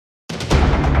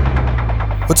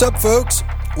What's up, folks?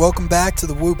 Welcome back to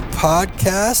the Whoop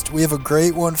Podcast. We have a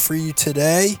great one for you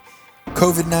today.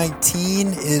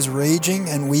 COVID-19 is raging,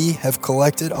 and we have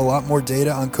collected a lot more data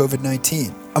on COVID-19.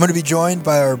 I'm going to be joined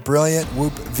by our brilliant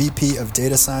Whoop VP of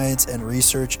Data Science and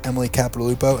Research, Emily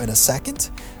Capodilupo, in a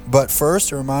second. But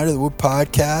first, a reminder, the Whoop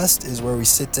Podcast is where we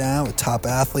sit down with top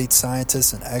athletes,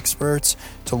 scientists, and experts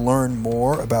to learn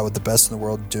more about what the best in the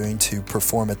world are doing to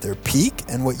perform at their peak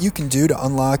and what you can do to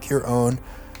unlock your own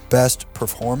best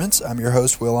performance. I'm your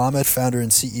host, Will Ahmed, founder and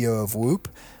CEO of Whoop.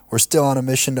 We're still on a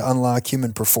mission to unlock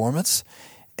human performance,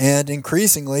 and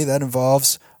increasingly that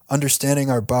involves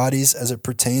understanding our bodies as it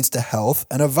pertains to health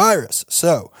and a virus.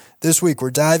 So this week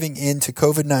we're diving into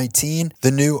COVID-19,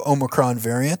 the new Omicron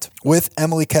variant, with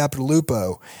Emily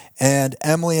Capodilupo. And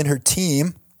Emily and her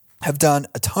team have done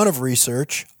a ton of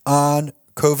research on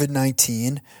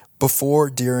COVID-19 before,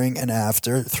 during, and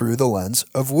after through the lens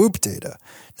of Whoop data.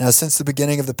 Now, since the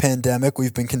beginning of the pandemic,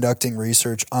 we've been conducting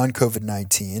research on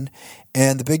COVID-19,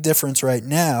 and the big difference right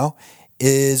now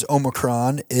is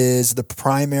Omicron is the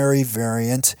primary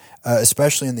variant,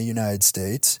 especially in the United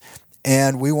States,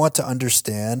 and we want to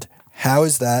understand how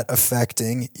is that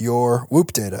affecting your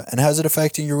Whoop data, and how is it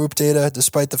affecting your Whoop data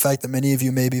despite the fact that many of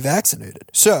you may be vaccinated.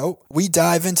 So we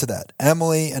dive into that.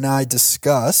 Emily and I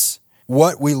discuss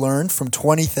what we learned from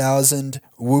 20,000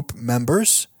 Whoop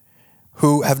members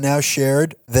who have now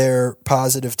shared their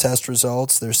positive test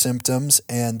results, their symptoms,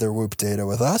 and their Whoop data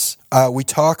with us. We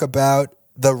talk about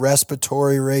the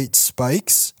respiratory rate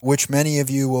spikes, which many of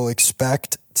you will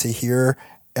expect to hear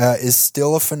is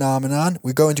still a phenomenon.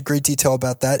 We go into great detail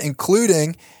about that,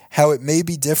 including how it may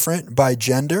be different by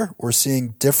gender. We're seeing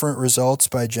different results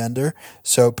by gender,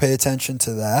 so pay attention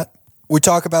to that. We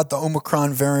talk about the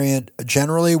Omicron variant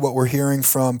generally, what we're hearing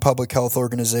from public health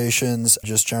organizations,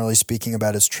 just generally speaking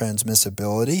about its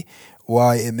transmissibility,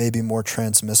 why it may be more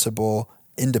transmissible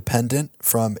independent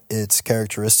from its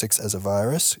characteristics as a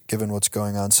virus, given what's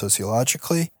going on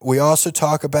sociologically. We also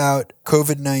talk about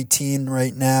COVID-19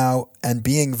 right now and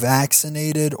being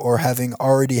vaccinated or having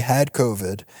already had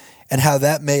COVID and how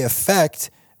that may affect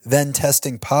then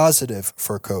testing positive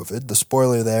for COVID. The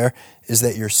spoiler there is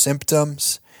that your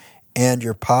symptoms and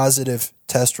your positive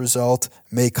test result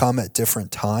may come at different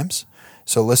times.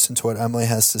 So listen to what Emily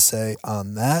has to say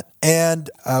on that. And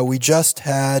we just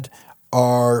had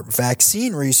our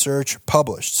vaccine research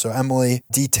published. So Emily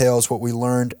details what we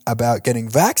learned about getting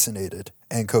vaccinated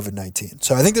and COVID-19.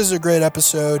 So I think this is a great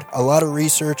episode. A lot of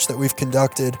research that we've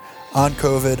conducted on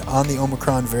COVID, on the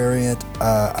Omicron variant.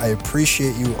 I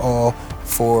appreciate you all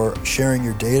for sharing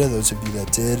your data, those of you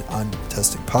that did, on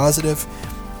testing positive.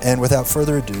 And without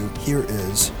further ado, here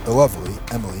is the lovely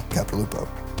Emily Capodilupo.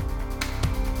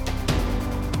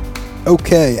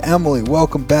 Okay, Emily,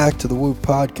 welcome back to the Whoop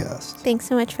Podcast. Thanks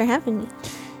so much for having me.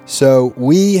 So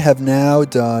we have now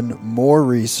done more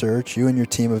research. You and your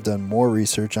team have done more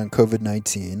research on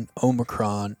COVID-19.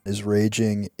 Omicron is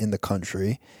raging in the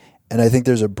country. And I think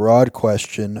there's a broad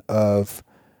question of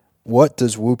what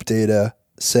does Whoop data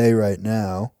say right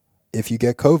now if you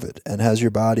get COVID, and has your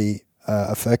body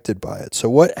affected by it? So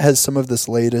what has some of this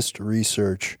latest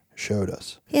research showed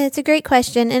us? Yeah, it's a great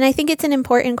question. And I think it's an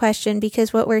important question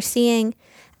because what we're seeing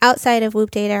outside of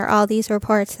Whoop data are all these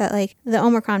reports that like the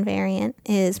Omicron variant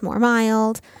is more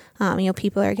mild.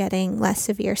 People are getting less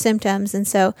severe symptoms. And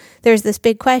so there's this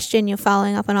big question,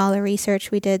 following up on all the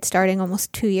research we did starting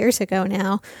almost 2 years ago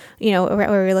now, where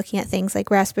we're looking at things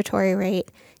like respiratory rate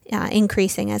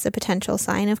increasing as a potential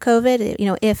sign of COVID.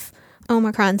 If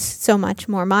Omicron's so much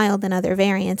more mild than other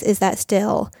variants, is that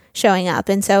still showing up?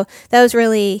 And so that was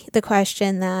really the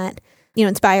question that,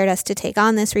 inspired us to take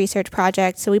on this research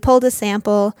project. So we pulled a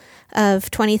sample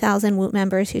of 20,000 Whoop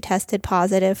members who tested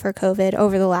positive for COVID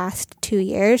over the last 2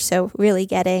 years. So really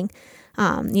getting,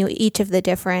 each of the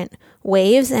different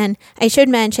waves. And I should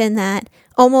mention that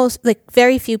almost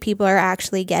very few people are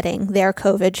actually getting their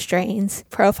COVID strains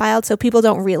profiled. So people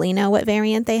don't really know what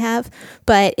variant they have.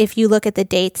 But if you look at the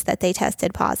dates that they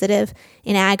tested positive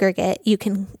in aggregate, you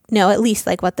can know at least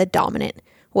what the dominant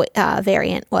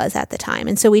variant was at the time.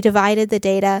 And so we divided the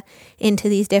data into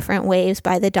these different waves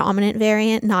by the dominant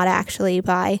variant, not actually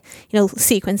by,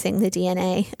 sequencing the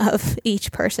DNA of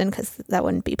each person, because that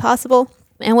wouldn't be possible.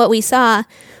 And what we saw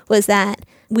was that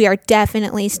we are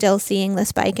definitely still seeing the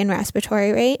spike in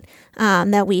respiratory rate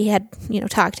that we had,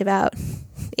 talked about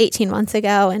 18 months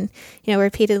ago and,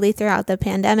 repeatedly throughout the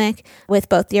pandemic with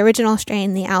both the original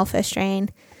strain, the Alpha strain,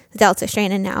 the Delta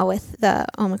strain, and now with the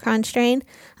Omicron strain.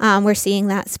 We're seeing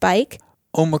that spike.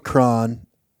 Omicron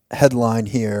headline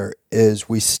here is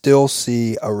we still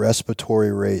see a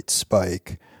respiratory rate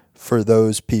spike for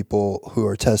those people who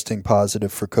are testing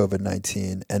positive for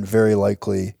COVID-19 and very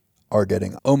likely are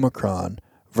getting Omicron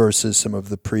versus some of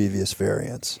the previous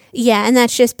variants. Yeah, and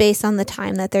that's just based on the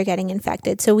time that they're getting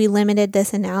infected. So we limited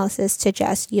this analysis to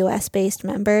just U.S.-based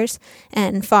members,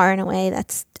 and far and away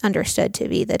that's understood to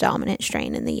be the dominant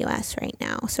strain in the U.S. right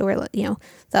now. So we're, the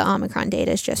Omicron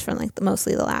data is just from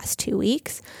mostly the last 2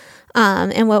 weeks.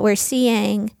 And what we're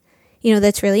seeing,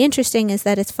 that's really interesting is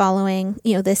that it's following,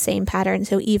 this same pattern.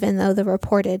 So even though the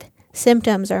reported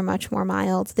symptoms are much more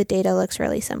mild, the data looks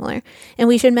really similar. And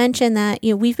we should mention that,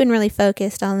 we've been really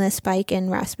focused on this spike in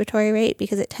respiratory rate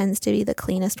because it tends to be the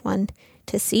cleanest one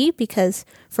to see, because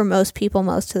for most people,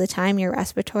 most of the time, your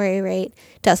respiratory rate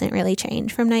doesn't really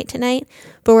change from night to night.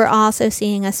 But we're also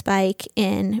seeing a spike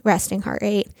in resting heart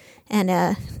rate and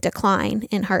a decline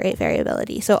in heart rate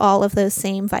variability. So all of those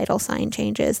same vital sign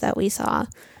changes that we saw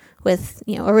with,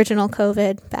 original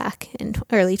COVID back in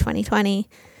early 2020,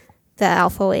 the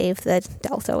Alpha wave, the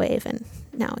Delta wave, and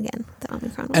now again, the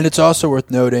Omicron wave. And it's also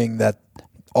worth noting that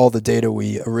all the data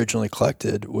we originally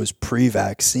collected was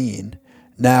pre-vaccine.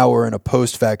 Now we're in a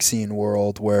post-vaccine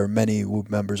world where many WHOOP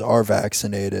members are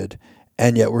vaccinated,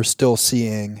 and yet we're still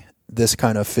seeing this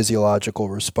kind of physiological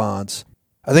response.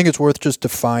 I think it's worth just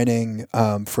defining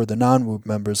for the non-WHOOP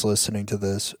members listening to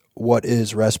this, what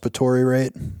is respiratory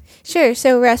rate? Sure.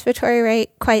 So respiratory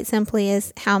rate, quite simply,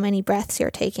 is how many breaths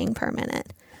you're taking per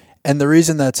minute. And the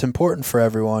reason that's important for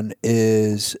everyone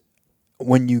is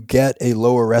when you get a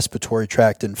lower respiratory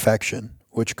tract infection,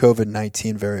 which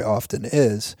COVID-19 very often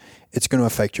is, it's going to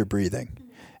affect your breathing.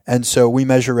 And so we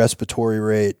measure respiratory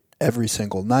rate every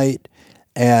single night,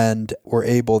 and we're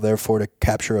able, therefore, to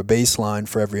capture a baseline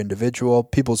for every individual.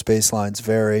 People's baselines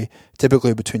vary,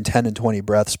 typically between 10 and 20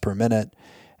 breaths per minute.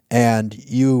 And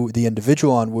you, the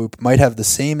individual on WHOOP, might have the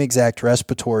same exact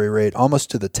respiratory rate almost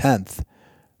to the 10th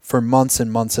for months and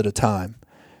months at a time.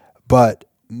 But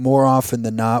more often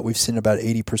than not, we've seen about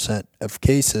 80% of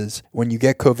cases, when you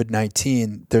get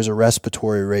COVID-19, there's a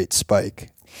respiratory rate spike.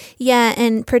 Yeah,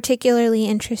 and particularly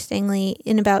interestingly,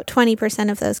 in about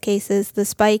 20% of those cases, the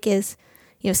spike is,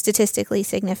 statistically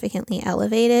significantly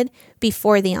elevated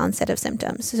before the onset of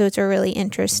symptoms. So it's a really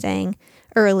interesting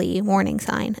early warning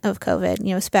sign of COVID,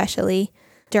 especially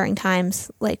during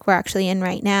times like we're actually in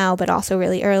right now, but also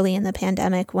really early in the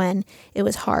pandemic when it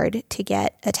was hard to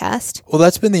get a test. Well,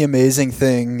 that's been the amazing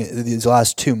thing these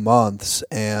last 2 months,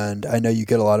 and I know you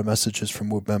get a lot of messages from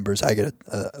WHOOP members. I get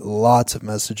lots of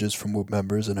messages from WHOOP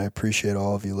members, and I appreciate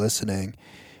all of you listening.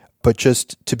 But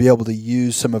just to be able to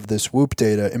use some of this WHOOP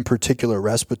data, in particular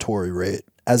respiratory rate,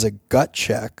 as a gut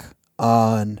check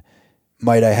on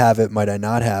might I have it, might I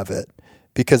not have it,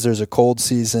 because there's a cold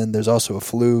season, there's also a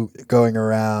flu going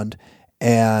around,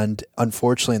 and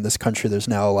unfortunately in this country there's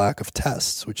now a lack of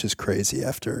tests, which is crazy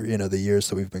after, the years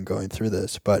that we've been going through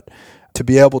this. But to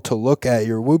be able to look at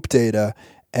your WHOOP data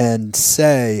and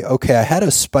say, okay, I had a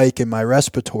spike in my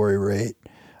respiratory rate.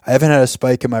 I haven't had a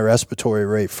spike in my respiratory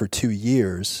rate for 2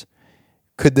 years.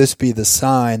 Could this be the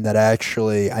sign that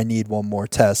actually I need one more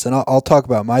test? And I'll talk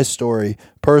about my story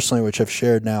personally, which I've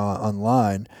shared now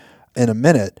online in a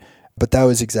minute. But that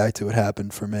was exactly what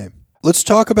happened for me. Let's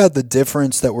talk about the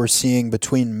difference that we're seeing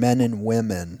between men and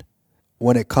women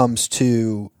when it comes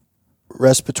to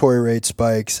respiratory rate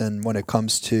spikes and when it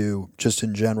comes to just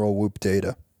in general WHOOP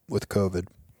data with COVID.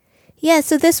 Yeah,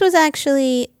 so this was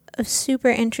actually a super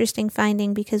interesting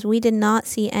finding because we did not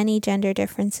see any gender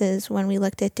differences when we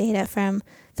looked at data from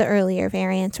the earlier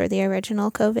variants or the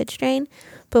original COVID strain.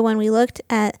 But when we looked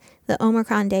at the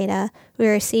Omicron data, we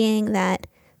were seeing that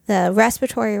the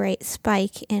respiratory rate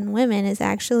spike in women is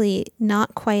actually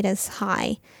not quite as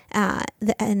high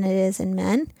than it is in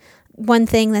men. One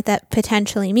thing that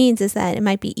potentially means is that it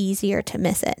might be easier to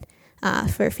miss it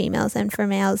for females than for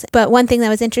males. But one thing that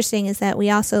was interesting is that we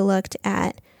also looked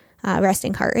at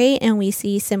resting heart rate, and we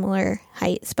see similar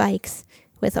height spikes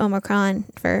with Omicron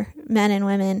for men and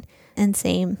women, and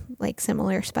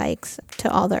similar spikes to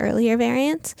all the earlier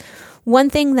variants. One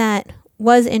thing that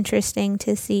was interesting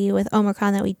to see with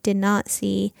Omicron that we did not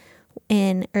see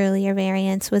in earlier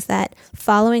variants was that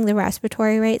following the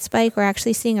respiratory rate spike, we're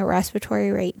actually seeing a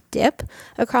respiratory rate dip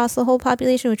across the whole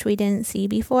population, which we didn't see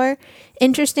before.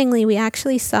 Interestingly, we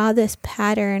actually saw this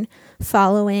pattern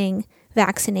following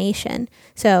vaccination.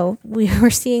 So we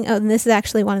were seeing, and this is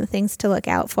actually one of the things to look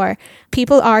out for.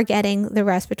 People are getting the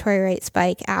respiratory rate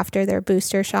spike after their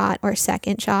booster shot or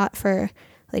second shot for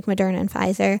Moderna and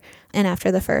Pfizer, and after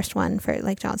the first one for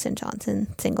Johnson &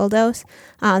 Johnson single dose.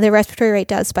 Their respiratory rate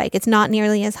does spike. It's not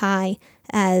nearly as high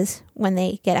as when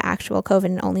they get actual COVID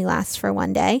and only lasts for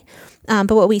 1 day.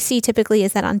 But what we see typically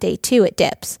is that on day 2 it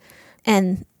dips.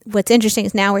 And what's interesting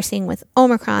is now we're seeing with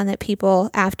Omicron that people,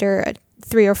 after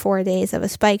 3 or 4 days of a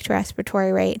spiked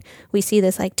respiratory rate, we see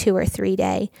this like 2 or 3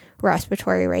 day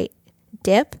respiratory rate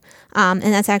dip. And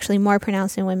that's actually more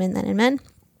pronounced in women than in men,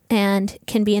 and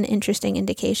can be an interesting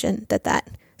indication that that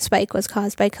spike was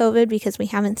caused by COVID, because we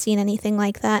haven't seen anything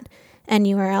like that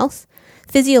anywhere else.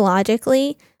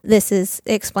 Physiologically, this is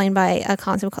explained by a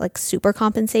concept called like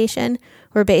supercompensation,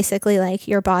 where basically like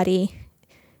your body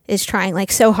is trying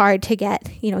like so hard to get,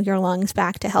 your lungs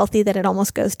back to healthy that it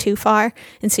almost goes too far.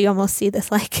 And so you almost see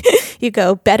this like you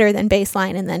go better than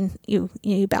baseline and then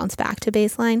you bounce back to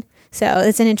baseline. So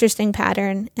it's an interesting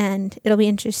pattern, and it'll be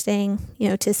interesting,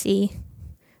 to see.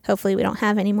 Hopefully we don't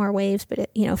have any more waves, but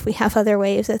if we have other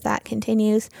waves, that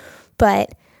continues.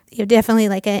 But definitely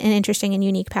like an interesting and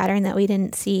unique pattern that we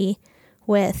didn't see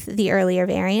with the earlier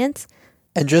variants.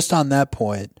 And just on that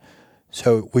point,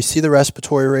 so we see the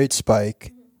respiratory rate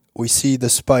spike. We see the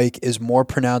spike is more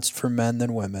pronounced for men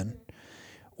than women.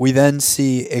 We then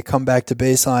see it come back to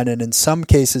baseline, and in some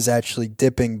cases actually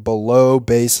dipping below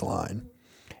baseline.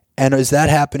 And is that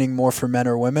happening more for men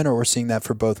or women, or we're seeing that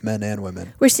for both men and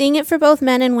women? We're seeing it for both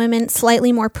men and women,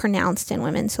 slightly more pronounced in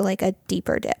women, so like a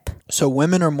deeper dip. So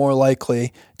women are more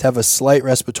likely to have a slight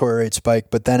respiratory rate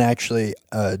spike, but then actually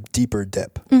a deeper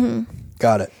dip. Mm-hmm.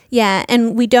 Got it. Yeah,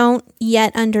 and we don't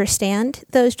yet understand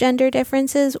those gender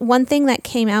differences. One thing that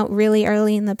came out really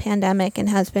early in the pandemic and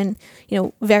has been,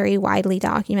 very widely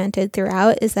documented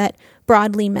throughout is that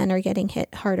broadly men are getting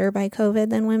hit harder by COVID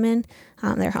than women.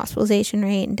 Their hospitalization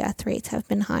rate and death rates have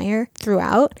been higher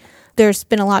throughout. There's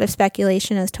been a lot of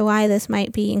speculation as to why this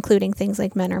might be, including things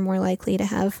like men are more likely to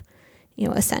have,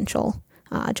 essential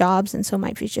jobs, and so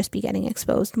might just be getting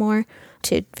exposed more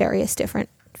to various different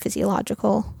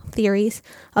physiological theories,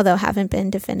 although haven't been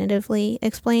definitively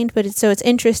explained. But it's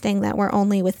interesting that we're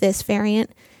only with this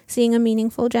variant seeing a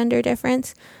meaningful gender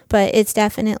difference, but it's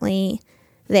definitely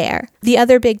there. The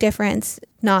other big difference,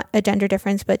 not a gender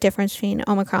difference, but difference between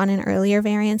Omicron and earlier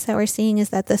variants that we're seeing, is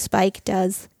that the spike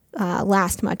does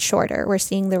last much shorter. We're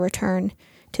seeing the return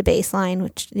to baseline,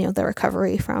 which, the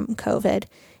recovery from COVID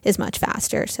is much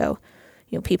faster. So,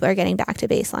 people are getting back to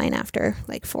baseline after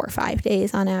like 4 or 5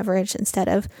 days on average, instead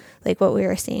of like what we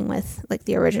were seeing with like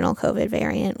the original COVID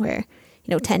variant where,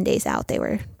 10 days out, they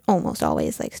were almost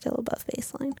always like still above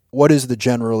baseline. What is the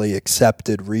generally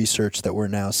accepted research that we're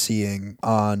now seeing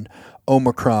on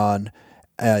Omicron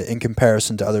in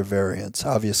comparison to other variants?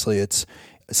 Obviously, it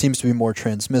seems to be more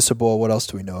transmissible. What else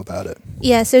do we know about it?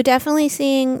 Yeah, so definitely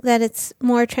seeing that it's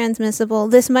more transmissible.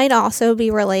 This might also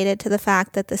be related to the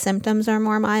fact that the symptoms are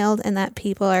more mild and that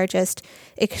people are just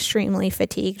extremely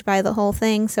fatigued by the whole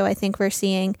thing. So I think we're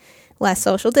seeing less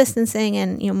social distancing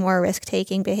and more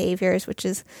risk-taking behaviors, which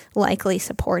is likely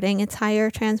supporting its higher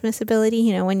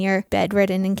transmissibility. When you're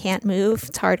bedridden and can't move,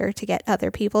 it's harder to get other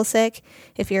people sick.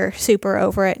 If you're super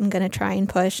over it and going to try and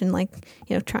push and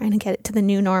trying to get it to the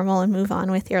new normal and move on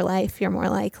with your life, you're more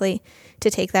likely to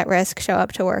take that risk, show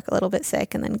up to work a little bit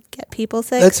sick, and then get people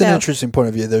sick. That's an interesting point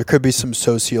of view. There could be some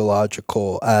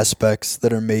sociological aspects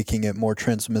that are making it more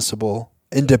transmissible,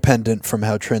 independent from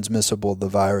how transmissible the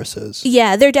virus is.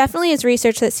 Yeah, there definitely is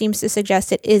research that seems to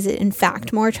suggest it is in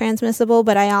fact more transmissible,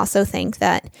 but I also think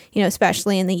that,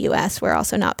 especially in the US, we're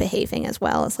also not behaving as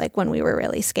well as like when we were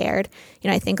really scared.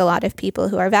 I think a lot of people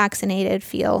who are vaccinated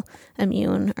feel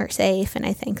immune or safe, and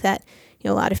I think that, a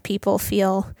lot of people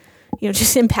feel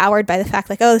just empowered by the fact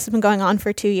like, oh, this has been going on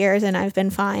for 2 years and I've been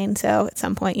fine. So at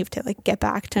some point you have to like get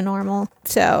back to normal.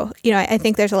 So, I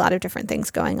think there's a lot of different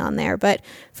things going on there. But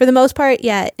for the most part,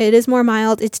 yeah, it is more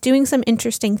mild. It's doing some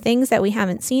interesting things that we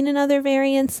haven't seen in other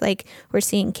variants. Like we're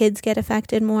seeing kids get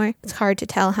affected more. It's hard to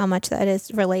tell how much that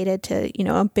is related to,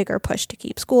 a bigger push to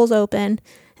keep schools open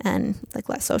and like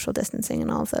less social distancing and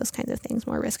all of those kinds of things,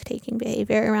 more risk-taking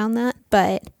behavior around that.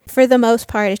 But for the most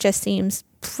part, it just seems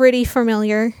pretty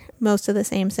familiar. Most of the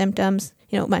same symptoms,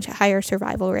 much higher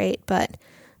survival rate, but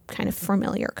kind of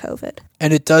familiar COVID.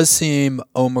 And it does seem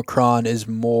Omicron is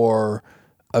more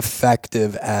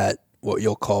effective at what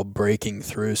you'll call breaking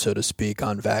through, so to speak,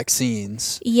 on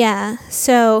vaccines. Yeah.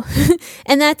 So,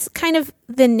 and that's kind of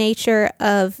the nature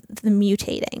of the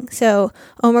mutating. So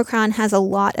Omicron has a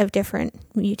lot of different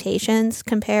mutations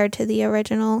compared to the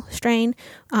original strain,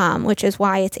 which is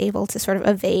why it's able to sort of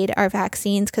evade our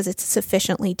vaccines, because it's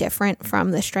sufficiently different from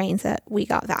the strains that we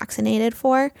got vaccinated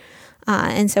for.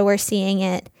 And so we're seeing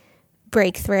it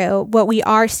break through. What we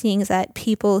are seeing is that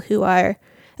people who are,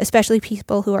 especially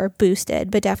people who are boosted,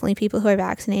 but definitely people who are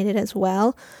vaccinated as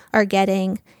well, are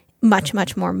getting much,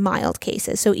 much more mild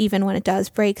cases. So even when it does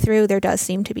break through, there does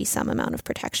seem to be some amount of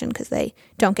protection because they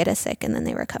don't get as sick and then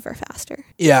they recover faster.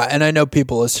 Yeah, and I know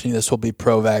people listening to this will be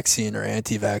pro-vaccine or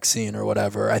anti-vaccine or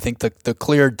whatever. I think the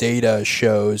clear data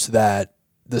shows that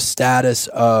the status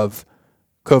of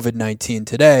COVID-19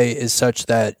 today is such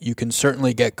that you can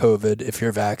certainly get COVID if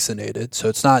you're vaccinated. So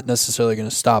it's not necessarily going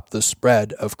to stop the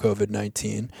spread of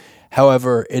COVID-19.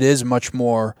 However, it is much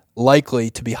more likely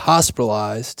to be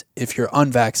hospitalized if you're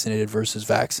unvaccinated versus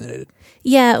vaccinated.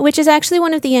 Yeah, which is actually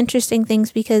one of the interesting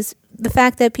things because the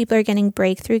fact that people are getting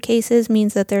breakthrough cases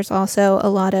means that there's also a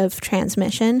lot of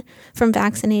transmission from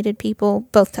vaccinated people,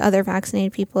 both to other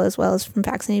vaccinated people as well as from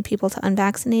vaccinated people to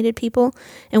unvaccinated people.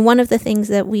 And one of the things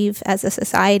that we've, as a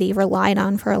society, relied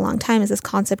on for a long time is this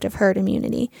concept of herd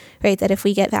immunity, right? That if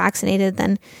we get vaccinated,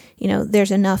 then, there's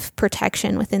enough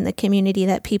protection within the community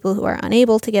that people who are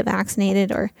unable to get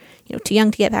vaccinated or, too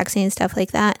young to get vaccinated, stuff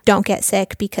like that, don't get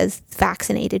sick because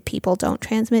vaccinated people don't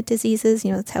transmit diseases.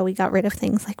 That's how we got rid of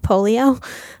things like polio.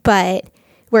 But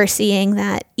we're seeing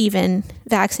that even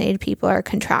vaccinated people are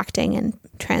contracting and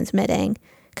transmitting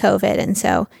COVID. And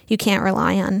so you can't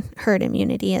rely on herd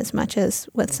immunity as much as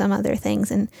with some other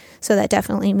things. And so that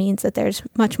definitely means that there's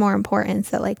much more importance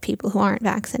that people who aren't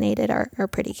vaccinated are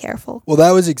pretty careful. Well,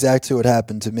 that was exactly what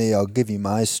happened to me. I'll give you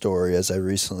my story as I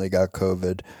recently got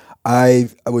COVID. I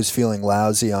was feeling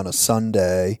lousy on a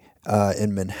Sunday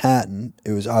in Manhattan.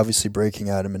 It was obviously breaking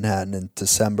out in Manhattan in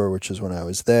December, which is when I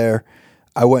was there.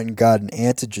 I went and got an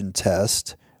antigen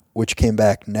test, which came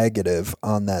back negative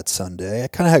on that Sunday. I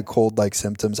kind of had cold-like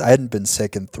symptoms. I hadn't been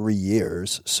sick in 3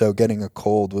 years, so getting a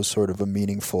cold was sort of a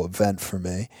meaningful event for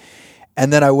me.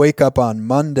 And then I wake up on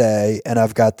Monday and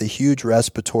I've got the huge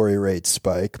respiratory rate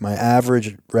spike. My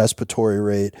average respiratory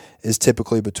rate is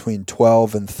typically between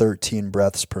 12 and 13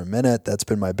 breaths per minute. That's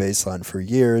been my baseline for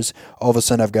years. All of a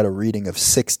sudden I've got a reading of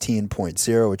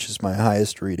 16.0, which is my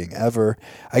highest reading ever.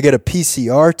 I get a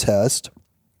PCR test,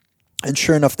 and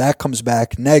sure enough, that comes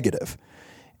back negative.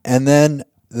 And then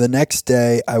the next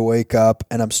day I wake up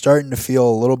and I'm starting to feel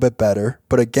a little bit better.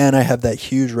 But again, I have that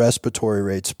huge respiratory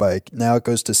rate spike. Now it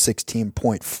goes to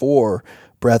 16.4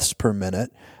 breaths per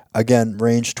minute. Again,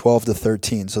 range 12 to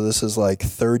 13. So this is like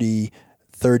 30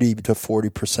 to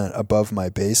 40% above my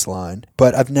baseline.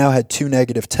 But I've now had 2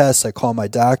 negative tests. I call my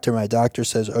doctor. My doctor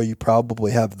says, oh, you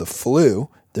probably have the flu.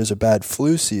 There's a bad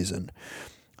flu season.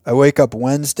 I wake up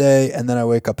Wednesday and then I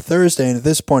wake up Thursday. And at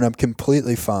this point, I'm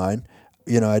completely fine.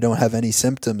 I don't have any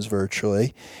symptoms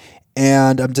virtually.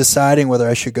 And I'm deciding whether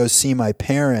I should go see my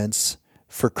parents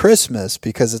for Christmas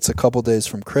because it's a couple days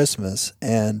from Christmas.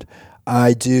 And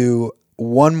I do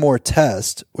one more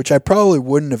test, which I probably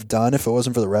wouldn't have done if it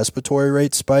wasn't for the respiratory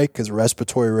rate spike, because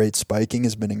respiratory rate spiking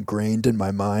has been ingrained in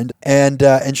my mind. And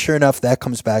sure enough, that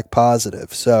comes back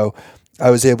positive. So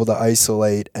I was able to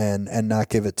isolate and not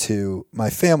give it to my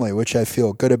family, which I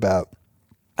feel good about.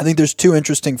 I think there's 2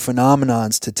 interesting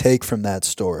phenomenons to take from that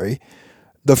story.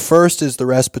 The first is the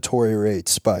respiratory rate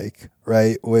spike,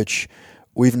 right, which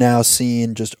we've now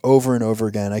seen just over and over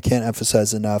again. I can't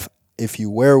emphasize enough. If you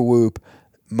wear Whoop,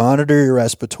 monitor your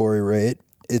respiratory rate.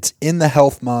 It's in the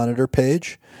Health Monitor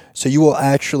page, so you will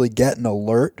actually get an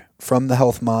alert from the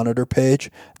Health Monitor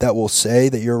page that will say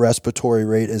that your respiratory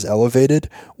rate is elevated.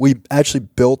 We actually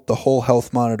built the whole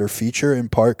Health Monitor feature in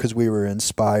part because we were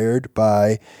inspired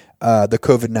by the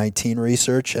COVID-19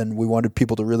 research, and we wanted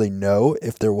people to really know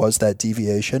if there was that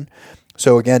deviation.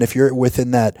 So again, if you're within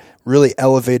that really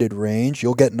elevated range,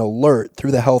 you'll get an alert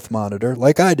through the Health Monitor,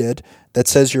 like I did, that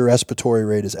says your respiratory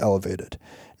rate is elevated.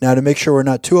 Now, to make sure we're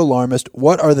not too alarmist,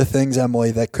 what are the things, Emily,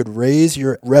 that could raise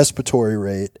your respiratory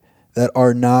rate that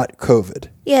are not COVID?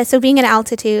 Yeah, so being at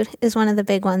altitude is one of the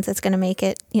big ones that's going to make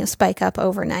it, spike up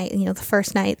overnight. The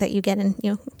first night that you get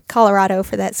in, Colorado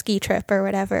for that ski trip or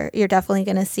whatever, you're definitely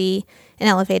going to see an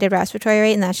elevated respiratory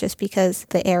rate, and that's just because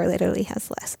the air literally has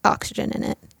less oxygen in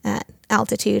it at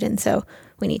altitude, and so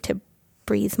we need to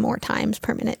breathe more times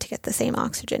per minute to get the same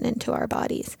oxygen into our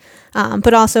bodies.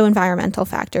 But also environmental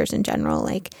factors in general,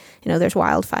 there's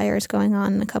wildfires going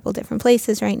on in a couple different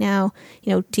places right now,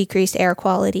 decreased air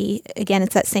quality. Again,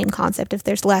 it's that same concept. If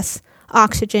there's less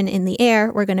oxygen in the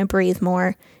air, we're going to breathe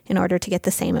more in order to get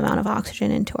the same amount of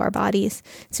oxygen into our bodies.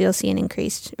 So you'll see an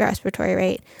increased respiratory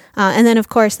rate. And then, of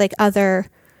course, other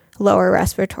lower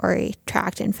respiratory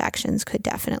tract infections could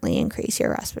definitely increase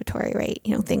your respiratory rate,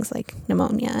 things like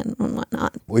pneumonia and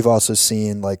whatnot. We've also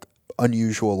seen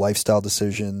unusual lifestyle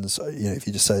decisions. If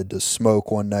you decided to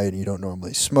smoke one night and you don't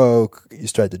normally smoke, you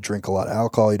started to drink a lot of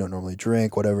alcohol you don't normally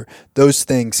drink, whatever, those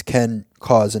things can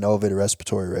cause an elevated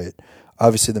respiratory rate.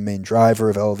 obviously the main driver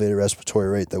of elevated respiratory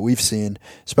rate that we've seen,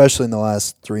 especially in the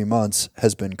last 3 months,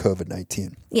 has been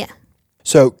COVID-19. Yeah.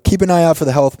 So keep an eye out for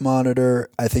the health monitor.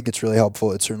 I think it's really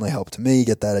helpful. It certainly helped me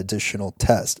get that additional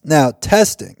test. Now,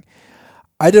 testing.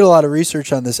 I did a lot of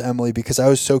research on this, Emily, because I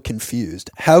was so confused.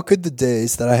 How could the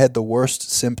days that I had the worst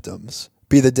symptoms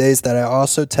be the days that I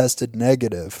also tested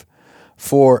negative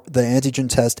for the antigen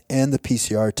test and the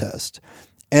PCR test?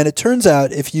 And it turns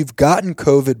out if you've gotten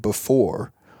COVID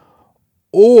before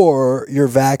or you're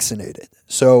vaccinated,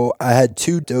 so I had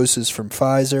 2 doses from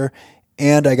Pfizer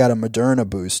and I got a Moderna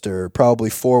booster probably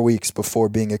 4 weeks before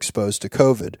being exposed to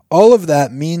COVID. All of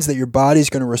that means that your body's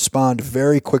going to respond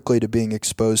very quickly to being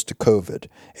exposed to COVID.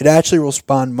 It actually will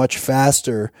respond much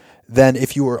faster than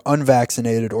if you were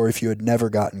unvaccinated or if you had never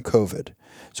gotten COVID.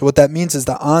 So what that means is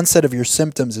the onset of your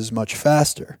symptoms is much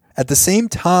faster. At the same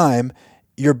time,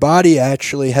 your body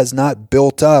actually has not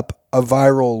built up a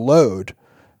viral load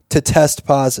to test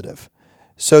positive.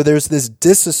 So there's this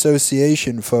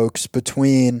disassociation, folks,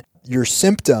 between your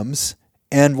symptoms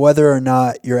and whether or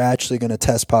not you're actually going to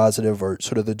test positive or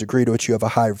sort of the degree to which you have a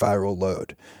high viral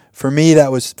load. For me,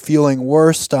 that was feeling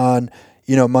worst on,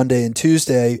 Monday and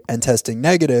Tuesday and testing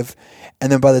negative.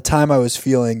 And then by the time I was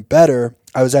feeling better,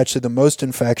 I was actually the most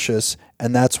infectious,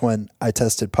 and that's when I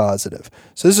tested positive.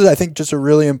 So this is, I think, just a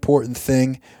really important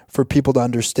thing for people to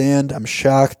understand. I'm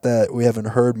shocked that we haven't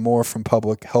heard more from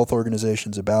public health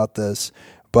organizations about this,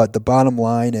 but the bottom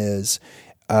line is,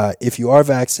 if you are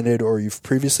vaccinated or you've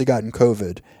previously gotten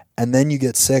COVID and then you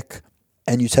get sick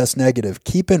and you test negative,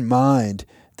 keep in mind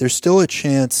there's still a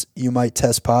chance you might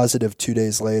test positive 2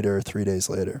 days later or 3 days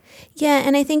later. Yeah,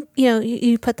 and I think,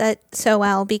 you put that so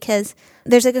well because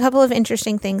there's a couple of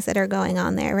interesting things that are going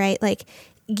on there, right? Like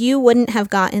you wouldn't have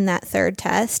gotten that third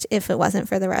test if it wasn't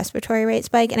for the respiratory rate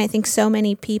spike. And I think so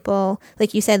many people,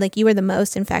 like you said, like you were the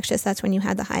most infectious. That's when you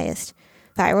had the highest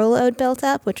viral load built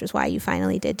up, which was why you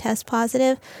finally did test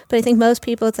positive. But I think most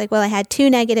people, it's like, well, I had 2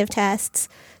 negative tests,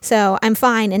 so I'm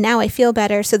fine, and now I feel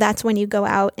better. So that's when you go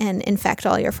out and infect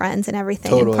all your friends and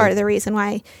everything. Totally. And part of the reason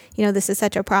why, this is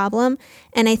such a problem.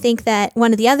 And I think that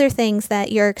one of the other things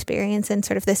that your experience and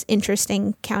sort of this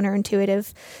interesting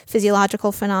counterintuitive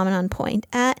physiological phenomenon point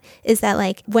at is that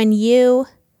like when you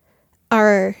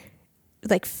are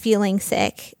like feeling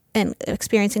sick and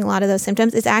experiencing a lot of those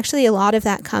symptoms, it's actually a lot of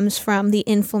that comes from the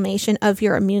inflammation of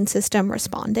your immune system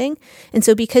responding. And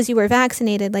so because you were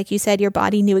vaccinated, like you said, your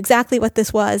body knew exactly what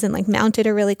this was and like mounted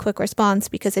a really quick response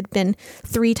because it'd been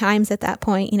 3 times at that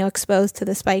point, exposed to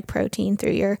the spike protein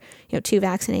through your, 2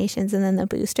 vaccinations and then the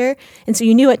booster. And so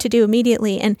you knew what to do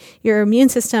immediately, and your immune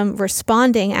system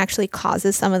responding actually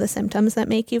causes some of the symptoms that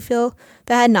make you feel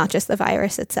bad, not just the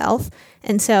virus itself.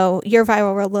 And so your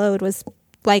viral load was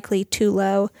likely too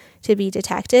low to be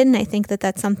detected. And I think that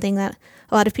that's something that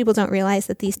a lot of people don't realize,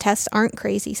 that these tests aren't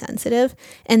crazy sensitive,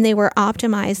 and they were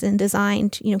optimized and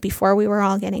designed, before we were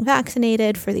all getting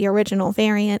vaccinated for the original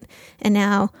variant. And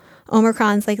now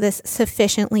Omicron's like this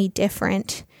sufficiently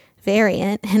different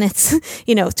variant, and it's,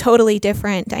 totally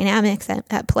different dynamics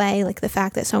at play, like the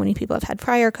fact that so many people have had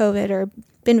prior COVID or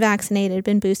been vaccinated,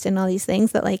 been boosted, and all these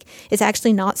things, that like it's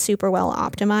actually not super well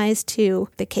optimized to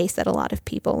the case that a lot of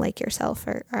people like yourself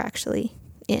are actually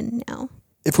in now.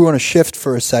 If we want to shift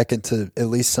for a second to at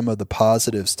least some of the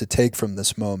positives to take from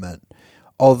this moment,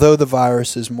 although the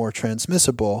virus is more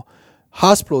transmissible,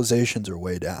 hospitalizations are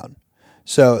way down.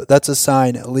 So that's a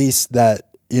sign at least that,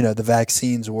 the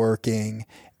vaccine's working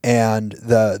and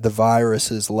the virus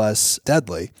is less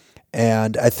deadly.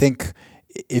 And I think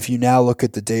if you now look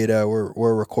at the data,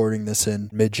 we're recording this in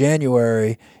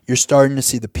mid-January, you're starting to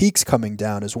see the peaks coming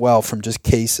down as well from just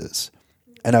cases.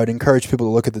 And I would encourage people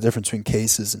to look at the difference between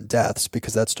cases and deaths,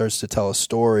 because that starts to tell a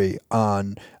story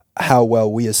on how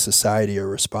well we as society are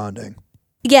responding.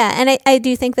 Yeah, and I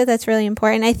do think that that's really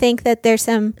important. I think that there's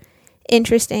some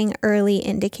interesting early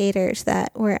indicators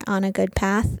that we're on a good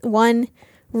path. One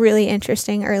really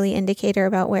interesting early indicator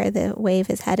about where the wave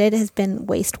is headed has been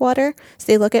wastewater. So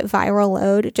they look at viral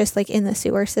load just like in the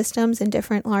sewer systems in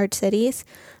different large cities.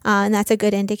 And that's a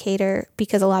good indicator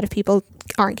because a lot of people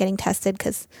aren't getting tested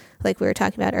because, like we were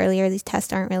talking about earlier, these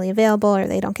tests aren't really available, or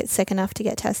they don't get sick enough to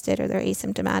get tested, or they're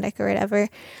asymptomatic or whatever.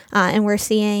 And we're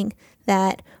seeing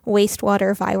that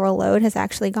wastewater viral load has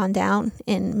actually gone down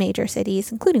in major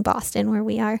cities, including Boston, where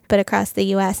we are, but across the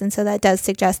U.S. And so that does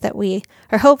suggest that we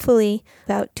are hopefully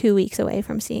about 2 weeks away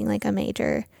from seeing like a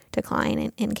major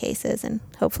decline in cases and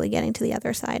hopefully getting to the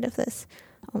other side of this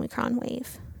Omicron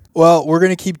wave. Well, we're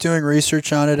going to keep doing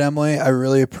research on it, Emily. I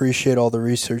really appreciate all the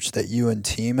research that you and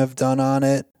team have done on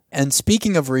it. And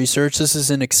speaking of research, this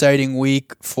is an exciting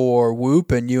week for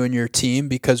Whoop and you and your team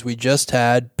because we just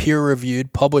had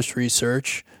peer-reviewed published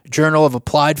research, Journal of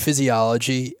Applied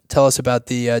Physiology. Tell us about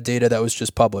the data that was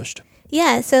just published.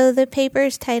 Yeah, so the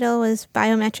paper's title was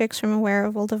Biometrics from a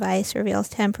Wearable Device Reveals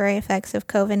Temporary Effects of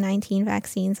COVID-19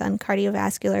 Vaccines on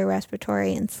Cardiovascular,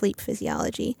 Respiratory, and Sleep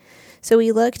Physiology. So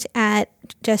we looked at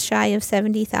just shy of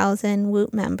 70,000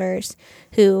 Whoop members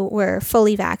who were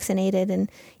fully vaccinated, and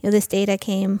this data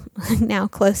came now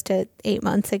close to 8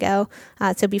 months ago,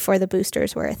 so before the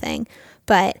boosters were a thing.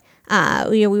 But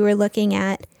we were looking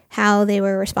at how they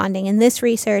were responding. And this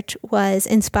research was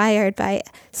inspired by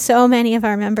so many of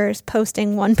our members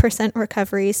posting 1%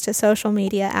 recoveries to social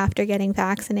media after getting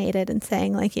vaccinated and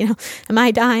saying, am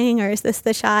I dying or is this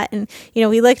the shot? And,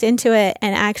 we looked into it,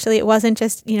 and actually it wasn't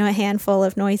just, a handful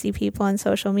of noisy people on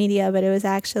social media, but it was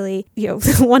actually,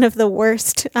 one of the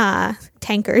worst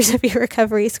tankers of your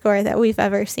recovery score that we've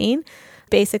ever seen.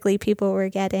 Basically, people were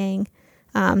getting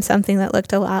something that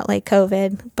looked a lot like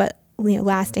COVID, but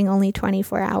lasting only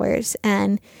 24 hours.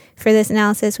 And for this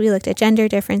analysis, we looked at gender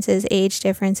differences, age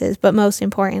differences, but most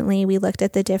importantly, we looked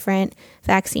at the different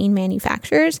vaccine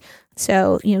manufacturers.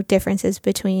 So, differences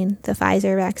between the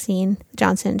Pfizer vaccine,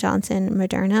 Johnson & Johnson,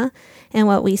 Moderna. And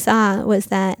what we saw was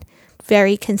that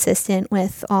very consistent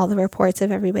with all the reports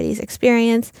of everybody's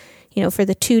experience. For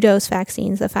the 2-dose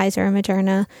vaccines, the Pfizer and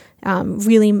Moderna,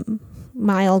 really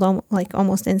mild,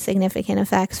 almost insignificant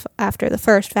effects after the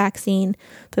first vaccine,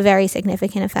 but very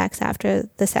significant effects after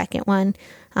the second one,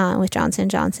 with Johnson &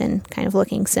 Johnson kind of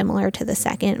looking similar to the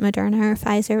second Moderna or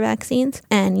Pfizer vaccines.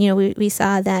 And, we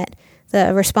saw that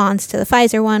the response to the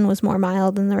Pfizer one was more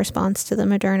mild than the response to the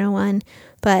Moderna one,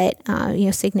 but,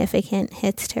 significant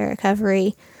hits to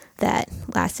recovery that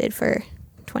lasted for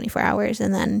 24 hours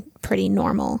and then pretty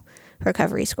normal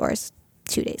recovery scores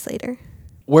 2 days later.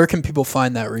 Where can people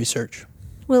find that research?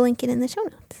 We'll link it in the show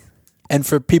notes. And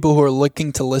for people who are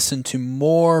looking to listen to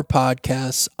more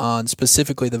podcasts on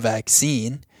specifically the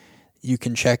vaccine, you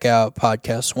can check out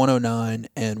podcasts 109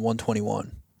 and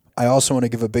 121. I also want to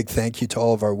give a big thank you to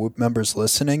all of our Whoop members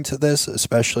listening to this,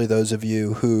 especially those of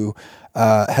you who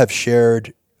have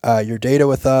shared your data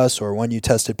with us, or when you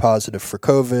tested positive for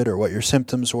COVID, or what your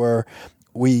symptoms were.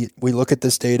 We look at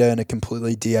this data in a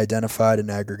completely de-identified and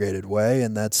aggregated way,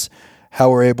 and that's how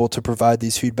we're able to provide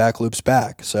these feedback loops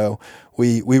back. So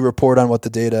we report on what the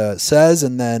data says,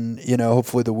 and then,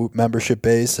 hopefully the Whoop membership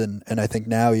base and I think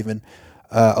now even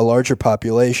a larger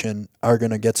population are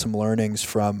going to get some learnings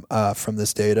from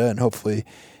this data, and hopefully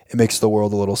it makes the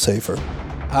world a little safer.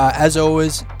 As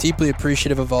always, deeply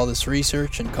appreciative of all this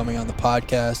research and coming on the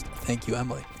podcast. Thank you,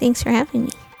 Emily. Thanks for having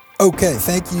me. Okay,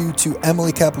 thank you to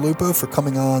Emily Capilupo for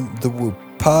coming on the Whoop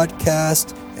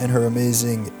podcast and her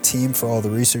amazing team for all the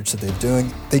research that they're doing.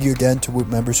 Thank you again to Whoop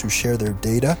members who share their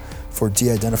data for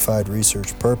de-identified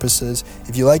research purposes.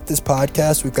 If you like this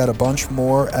podcast, we've got a bunch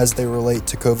more as they relate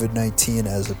to COVID-19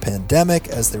 as a pandemic,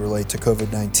 as they relate to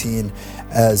COVID-19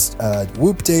 as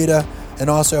Whoop data, and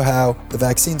also how the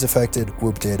vaccines affected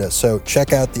Whoop data. So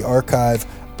check out the archive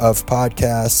of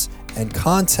podcasts and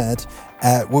content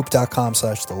at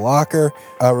whoop.com/thelocker.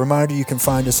 A reminder, you can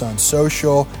find us on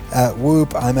social at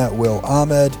Whoop. I'm at Will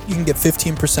Ahmed. You can get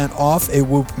 15% off a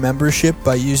Whoop membership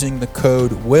by using the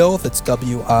code WILL, that's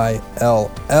WILL.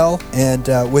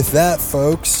 And with that,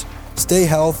 folks, stay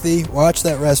healthy, watch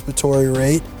that respiratory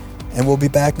rate, and we'll be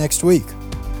back next week.